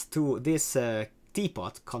this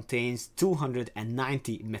teapot contains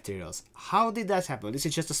 290 materials. How did that happen? This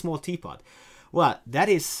is just a small teapot. Well,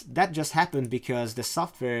 that just happened because the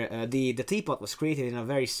software, the teapot was created in a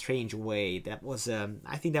very strange way. That was,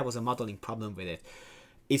 I think that was a modeling problem with it.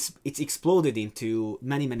 It's exploded into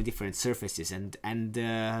many different surfaces, and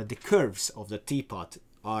the curves of the teapot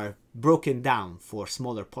are broken down for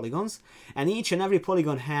smaller polygons, and each and every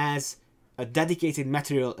polygon has a dedicated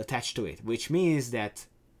material attached to it, which means that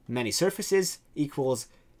many surfaces equals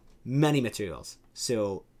many materials.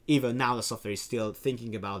 So even now the software is still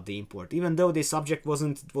thinking about the import, even though this object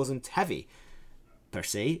wasn't heavy per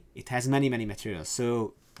se. It has many materials.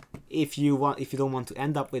 So if you don't want to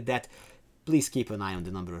end up with that, please keep an eye on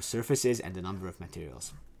the number of surfaces and the number of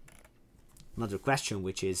materials. Another question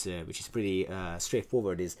which is pretty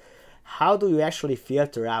straightforward is, how do you actually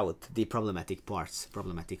filter out the problematic parts,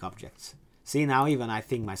 problematic objects? See, now even I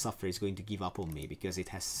think my software is going to give up on me because it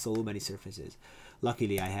has so many surfaces.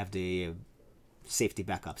 Luckily I have the safety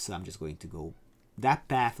backup, so I'm just going to go that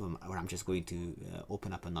path, or I'm just going to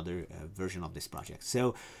open up another version of this project.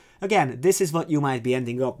 So again, this is what you might be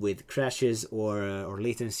ending up with: crashes or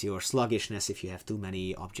latency or sluggishness if you have too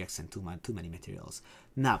many objects and too many materials.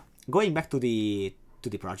 Now, going back to the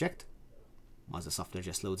project, once the software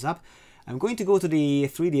just loads up, I'm going to go to the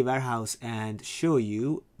 3D warehouse and show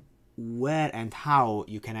you where and how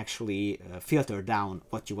you can actually filter down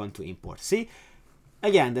what you want to import. See,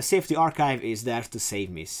 again, the safety archive is there to save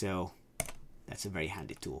me, so that's a very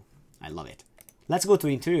handy tool. I love it. Let's go to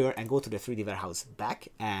interior and go to the 3D warehouse back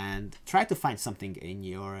and try to find something in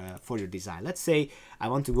your for your design. Let's say I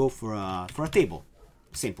want to go for a table.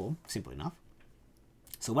 Simple enough.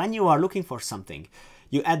 So when you are looking for something,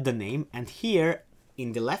 you add the name, and here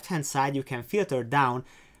in the left hand side you can filter down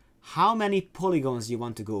how many polygons you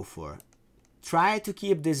want to go for. Try to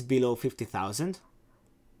keep this below 50,000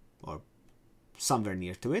 or somewhere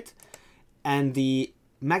near to it. And the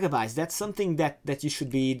megabytes, that's something that you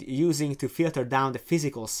should be using to filter down the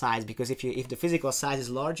physical size, because if the physical size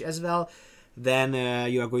is large as well, then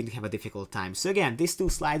you are going to have a difficult time. So again, these two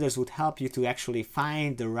sliders would help you to actually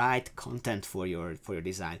find the right content for your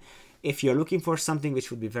design. If you're looking for something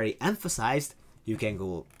which would be very emphasized, you can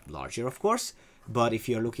go larger, of course. But if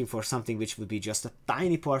you're looking for something which would be just a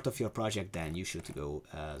tiny part of your project, then you should go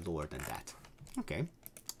lower than that. Okay,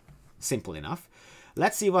 simple enough.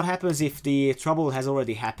 Let's see what happens if the trouble has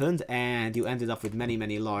already happened and you ended up with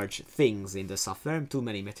many large things in the software, too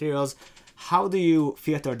many materials. How do you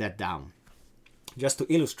filter that down? Just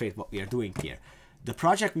to illustrate what we are doing here. The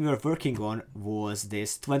project we were working on was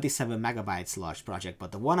this 27 megabytes large project,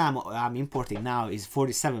 but the one I'm importing now is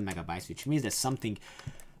 47 megabytes, which means that something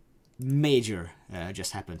major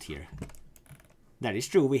just happened here. That is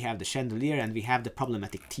true, we have the chandelier and we have the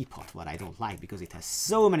problematic teapot, what I don't like, because it has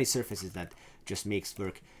so many surfaces that just makes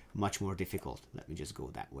work much more difficult. Let me just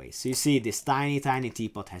go that way. So you see this tiny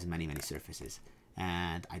teapot has many surfaces,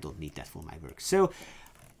 and I don't need that for my work. So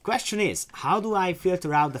question is, how do I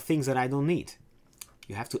filter out the things that I don't need?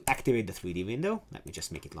 You have to activate the 3D window. Let me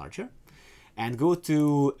just make it larger, and go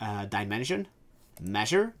to dimension,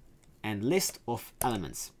 measure, and list of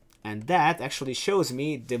elements. And that actually shows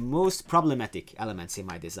me the most problematic elements in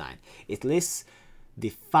my design. It lists the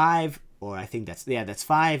 5, or I think that's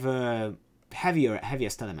 5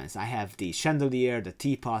 heaviest elements. I have the chandelier, the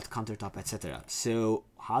teapot, countertop, etc. So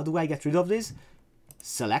how do I get rid of this?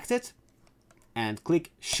 Select it and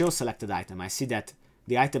click show selected item. I see that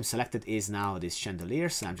the item selected is now this chandelier,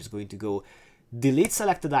 so I'm just going to go delete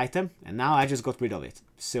selected item, and now I just got rid of it.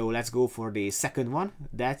 So let's go for the second one.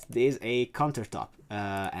 That is a countertop,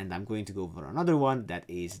 and I'm going to go for another one. That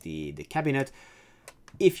is the cabinet.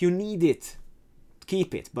 If you need it,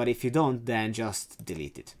 keep it, but if you don't, then just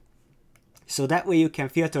delete it. So that way you can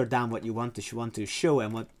filter down what you want to show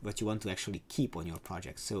and what you want to actually keep on your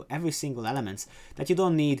project. So every single element that you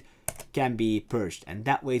don't need can be purged, and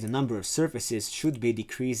that way the number of surfaces should be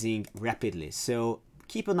decreasing rapidly. So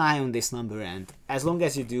keep an eye on this number, and as long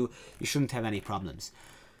as you do, you shouldn't have any problems.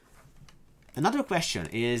 Another question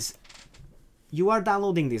is, you are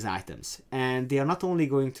downloading these items, and they are not only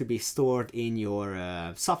going to be stored in your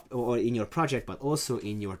or in your project, but also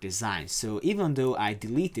in your design. So even though I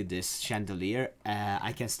deleted this chandelier,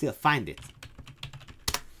 I can still find it.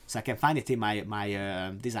 So I can find it in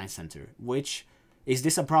my design center. Which is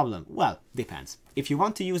this a problem? Well, depends. If you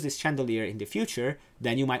want to use this chandelier in the future,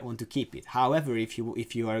 then you might want to keep it. However, if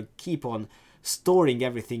you are keep on storing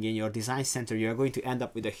everything in your design center, you are going to end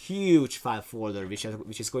up with a huge file folder, which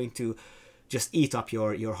is going to just eat up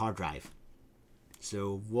your hard drive.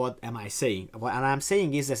 So what am I saying? What I'm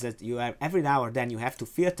saying is that you have every now or then you have to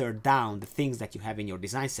filter down the things that you have in your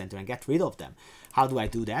design center and get rid of them. How do I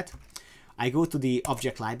do that? I go to the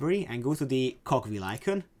object library and go to the cogwheel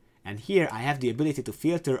icon. And here I have the ability to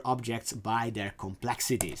filter objects by their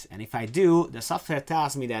complexities. And if I do, the software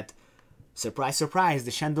tells me that, surprise, surprise,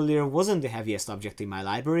 the chandelier wasn't the heaviest object in my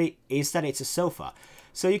library. Instead, it's a sofa.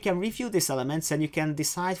 So you can review these elements and you can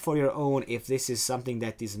decide for your own if this is something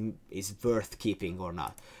that is worth keeping or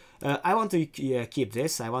not. I want to keep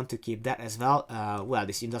this. I want to keep that as well. Well,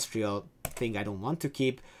 this industrial thing I don't want to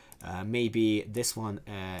keep. Maybe this one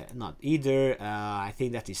not either. I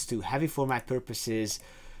think that is too heavy for my purposes.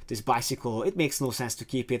 This bicycle, it makes no sense to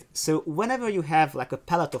keep it. So whenever you have like a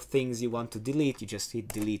palette of things you want to delete, you just hit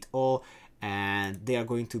delete all, and they are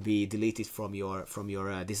going to be deleted from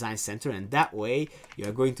your design center, and that way you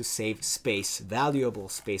are going to save space, valuable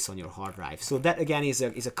space on your hard drive. So that again is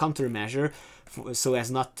a countermeasure so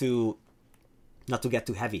as not to get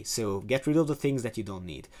too heavy. So get rid of the things that you don't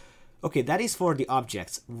need. Okay, that is for the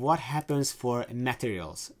objects. What happens for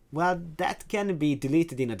materials? Well, that can be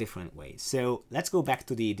deleted in a different way. So let's go back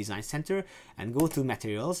to the design center and go to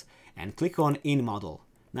materials and click on in model.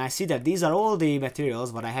 Now I see that these are all the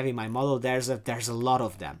materials what I have in my model. There's a lot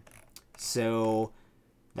of them. So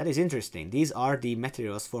that is interesting. These are the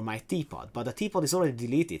materials for my teapot, but the teapot is already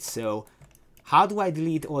deleted. So how do I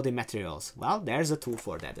delete all the materials? Well, there's a tool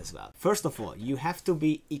for that as well. First of all, you have to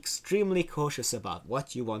be extremely cautious about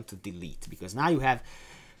what you want to delete, because now you have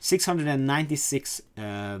 696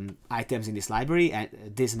 items in this library and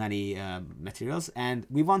this many materials, and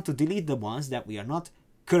we want to delete the ones that we are not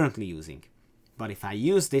currently using. But if I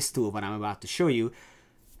use this tool, what I'm about to show you,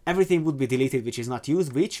 everything would be deleted which is not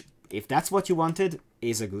used, which, if that's what you wanted,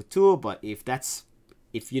 is a good tool. But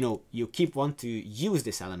if you know you want to use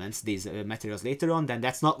these elements, these materials later on, then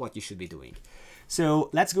that's not what you should be doing. So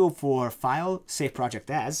let's go for File, Save Project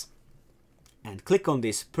As, and click on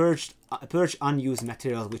this purge unused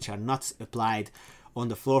materials which are not applied on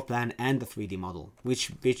the floor plan and the 3D model,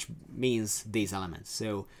 which means these elements.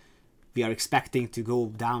 So we are expecting to go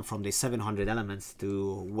down from the 700 elements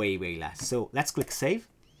to way less. So let's click Save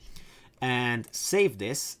and save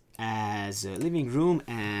this as a living room,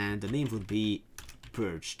 and the name would be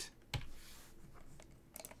Purged.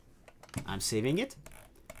 I'm saving it,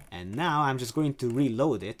 and now I'm just going to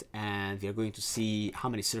reload it, and we are going to see how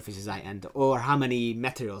many surfaces or how many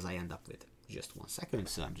materials I end up with. Just 1 second.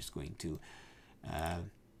 So I'm just going to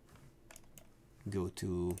go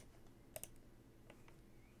to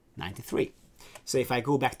 93. So if I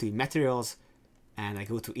go back to materials, and I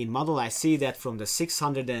go to in model, I see that from the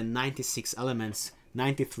 696 elements,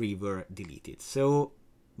 93 were deleted. So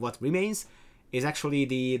what remains is actually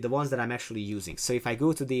the ones that I'm actually using. So if I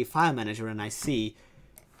go to the file manager and I see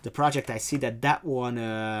the project, I see that that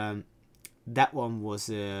one was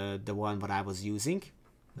the one that I was using,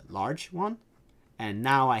 the large one, and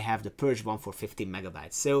now I have the purge one for 15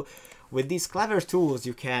 megabytes. So with these clever tools,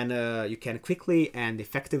 you can quickly and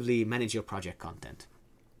effectively manage your project content.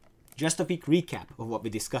 Just a quick recap of what we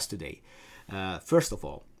discussed today. First of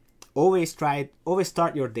all, always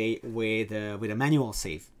start your day with a manual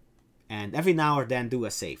save, and every now or then do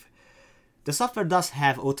a save. The software does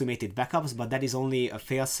have automated backups, but that is only a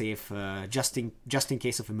fail-safe, just in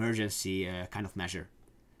case of emergency kind of measure.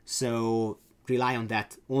 So rely on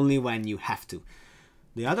that only when you have to.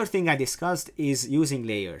 The other thing I discussed is using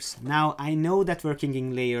layers. Now, I know that working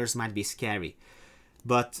in layers might be scary,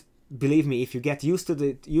 but believe me, if you get used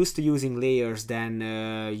to using layers, then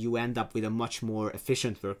you end up with a much more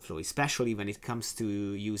efficient workflow, especially when it comes to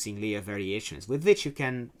using layer variations, with which you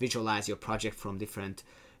can visualize your project from different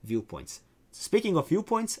viewpoints. Speaking of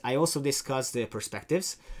viewpoints, I also discussed the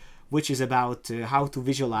perspectives, which is about how to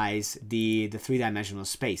visualize the three-dimensional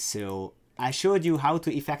space. So I showed you how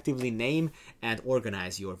to effectively name and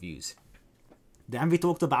organize your views. Then we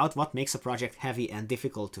talked about what makes a project heavy and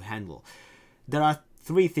difficult to handle. There are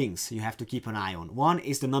three things you have to keep an eye on. One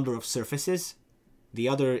is the number of surfaces, the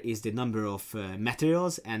other is the number of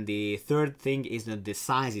materials, and the third thing is the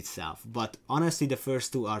size itself. But honestly, the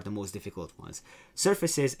first two are the most difficult ones: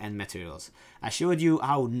 surfaces and materials. I showed you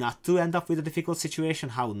how not to end up with a difficult situation,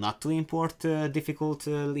 how not to import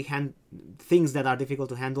things that are difficult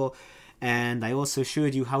to handle, and I also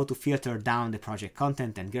showed you how to filter down the project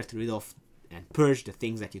content and get rid of and purge the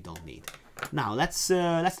things that you don't need. Now let's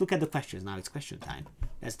look at the questions. Now it's question time.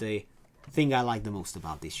 That's the thing I like the most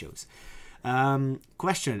about these shows.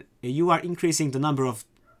 Question: you are increasing the number of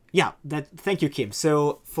thank you, Kim.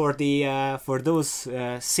 So for those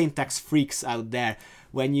syntax freaks out there,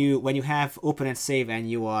 when you have open and save and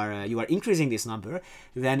you are increasing this number,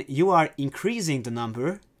 then you are increasing the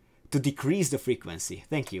number to decrease the frequency.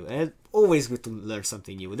 Thank you. Always good to learn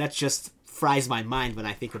something new. That just fries my mind when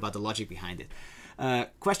I think about the logic behind it.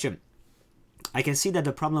 Question: I can see that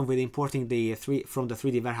the problem with importing from the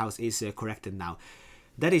 3D warehouse is corrected now.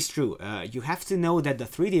 That is true. You have to know that the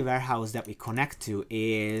 3D warehouse that we connect to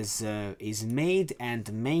is made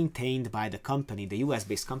and maintained by the company, the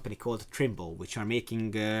US-based company called Trimble, which are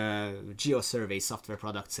making geo-survey software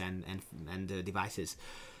products and devices.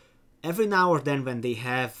 Every now or then, when they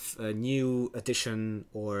have a new addition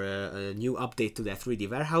or a new update to their 3D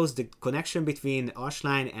warehouse, the connection between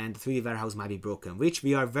ARCHLine and the 3D warehouse might be broken, which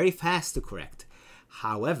we are very fast to correct.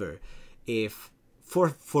 However, if for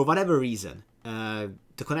whatever reason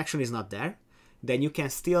the connection is not there, then you can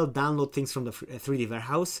still download things from the 3D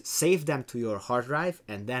warehouse, save them to your hard drive,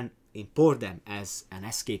 and then import them as an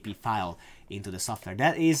SKP file into the software.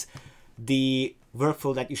 That is the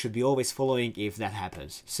workflow that you should be always following if that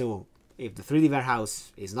happens. So if the 3D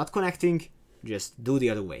warehouse is not connecting, just do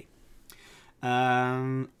the other way.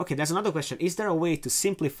 Okay, there's another question. Is there a way to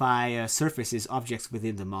simplify surfaces objects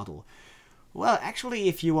within the model? Well, actually,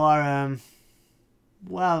 if you are...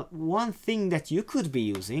 well, one thing that you could be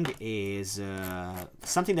using is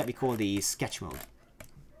something that we call the sketch mode.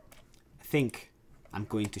 I think I'm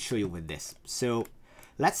going to show you with this. So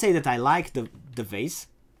let's say that I like the vase,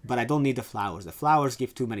 but I don't need the flowers. The flowers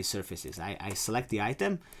give too many surfaces. I select the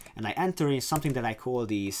item and I enter in something that I call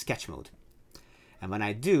the sketch mode. And when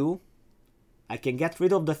I do, I can get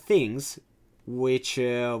rid of the things which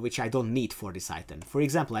I don't need for this item. For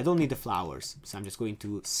example, I don't need the flowers, so I'm just going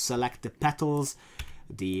to select the petals,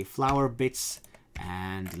 the flower bits,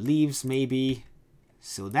 and leaves maybe.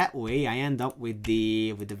 So that way I end up with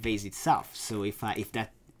the vase itself. So if that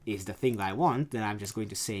is the thing I want, then I'm just going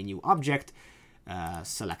to say new object,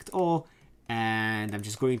 select all, and I'm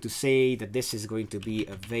just going to say that this is going to be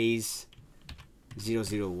a vase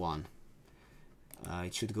 001.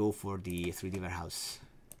 It should go for the 3D warehouse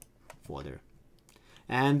folder.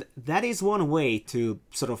 And that is one way to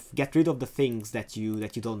sort of get rid of the things that you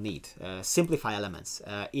don't need. Simplify elements.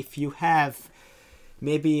 If you have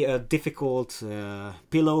maybe a difficult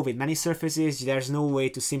pillow with many surfaces, there's no way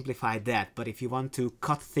to simplify that. But if you want to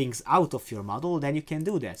cut things out of your model, then you can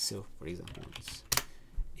do that. So, for example,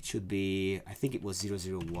 it should be, I think it was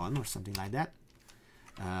 001 or something like that.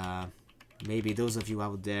 Maybe those of you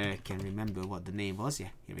out there can remember what the name was. Yeah,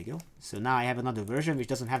 here we go. So now I have another version which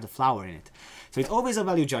doesn't have the flower in it. So it's always a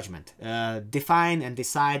value judgment. Define and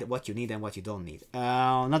decide what you need and what you don't need.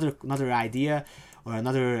 Another idea or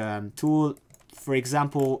another tool for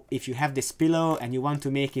example, if you have this pillow and you want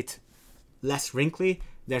to make it less wrinkly,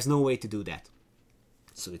 there's no way to do that.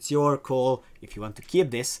 So it's your call if you want to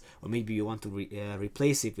keep this, or maybe you want to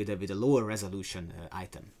replace it with a lower resolution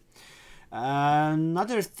item.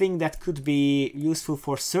 Another thing that could be useful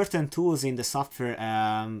for certain tools in the software,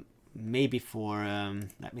 maybe for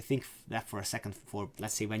let me think that for a second. For,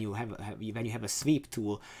 let's say, when you have a sweep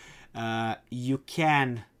tool, you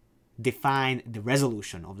can define the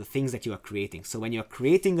resolution of the things that you are creating. So when you're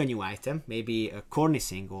creating a new item, maybe a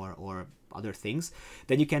cornicing or other things,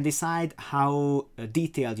 then you can decide how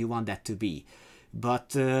detailed you want that to be.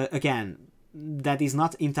 But again, that is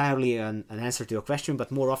not entirely an answer to your question, but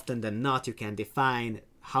more often than not, you can define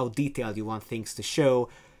how detailed you want things to show,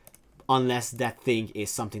 unless that thing is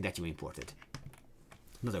something that you imported.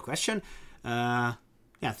 Another question. Yeah,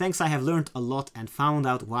 thanks, I have learned a lot and found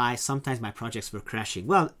out why sometimes my projects were crashing.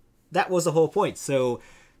 Well, that was the whole point. So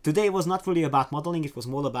today was not really about modeling, it was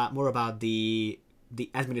more about the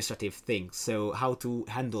administrative things. So how to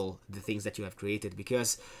handle the things that you have created,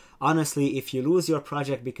 because honestly, if you lose your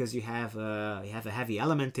project because you have a heavy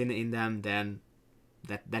element in them, then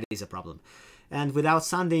that is a problem. And without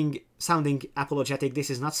sounding apologetic, this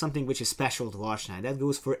is not something which is special to ARCHLine. That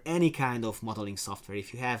goes for any kind of modeling software.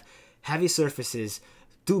 If you have heavy surfaces,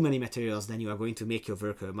 too many materials, then you are going to make your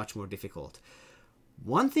work much more difficult.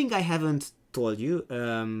 One thing I haven't told you,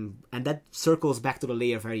 and that circles back to the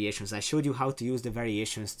layer variations. I showed you how to use the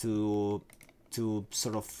variations to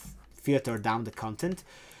sort of filter down the content.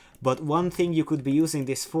 But one thing you could be using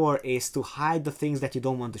this for is to hide the things that you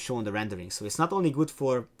don't want to show in the rendering. So it's not only good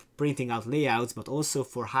for printing out layouts, but also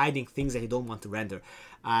for hiding things that you don't want to render.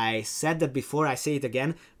 I said that before, I say it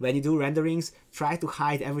again. When you do renderings, try to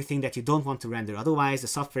hide everything that you don't want to render. Otherwise, the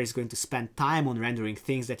software is going to spend time on rendering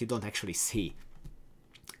things that you don't actually see.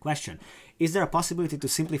 Question. Is there a possibility to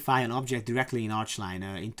simplify an object directly in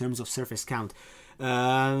ARCHLine in terms of surface count?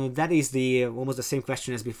 That is almost the same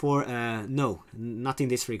question as before. No, not in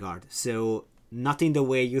this regard. So not in the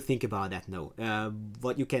way you think about that, no.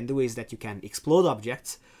 What you can do is that you can explode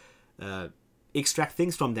objects, extract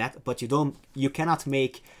things from that, but you cannot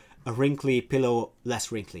make a wrinkly pillow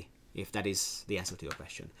less wrinkly, if that is the answer to your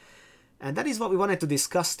question. And that is what we wanted to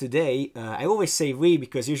discuss today. I always say we,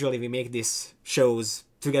 because usually we make these shows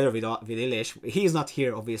together with Ilish. He is not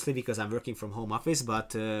here, obviously, because I'm working from home office,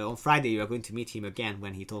 but on Friday you are going to meet him again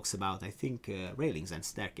when he talks about, I think, railings and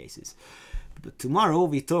staircases. But tomorrow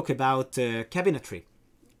we talk about cabinetry.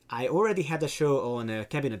 I already had a show on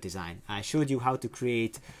cabinet design. I showed you how to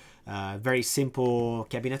create very simple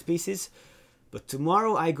cabinet pieces. But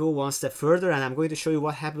tomorrow I go one step further, and I'm going to show you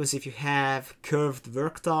what happens if you have curved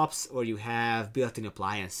worktops or you have built-in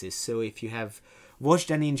appliances. So if you have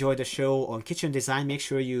watched and enjoyed the show on kitchen design, make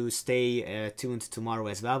sure you stay tuned tomorrow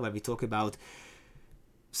as well, where we talk about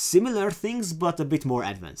similar things but a bit more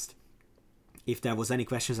advanced. If there was any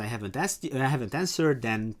questions I haven't answered,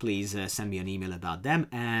 then please send me an email about them.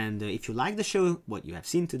 And if you like the show, what you have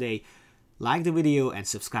seen today, like the video and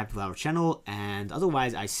subscribe to our channel. And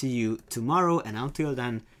otherwise, I see you tomorrow. And until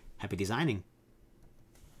then, happy designing.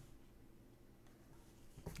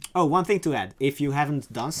 Oh, one thing to add. If you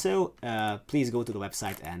haven't done so, please go to the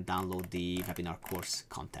website and download the webinar course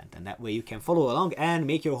content. And that way you can follow along and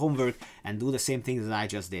make your homework and do the same thing that I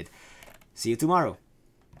just did. See you tomorrow.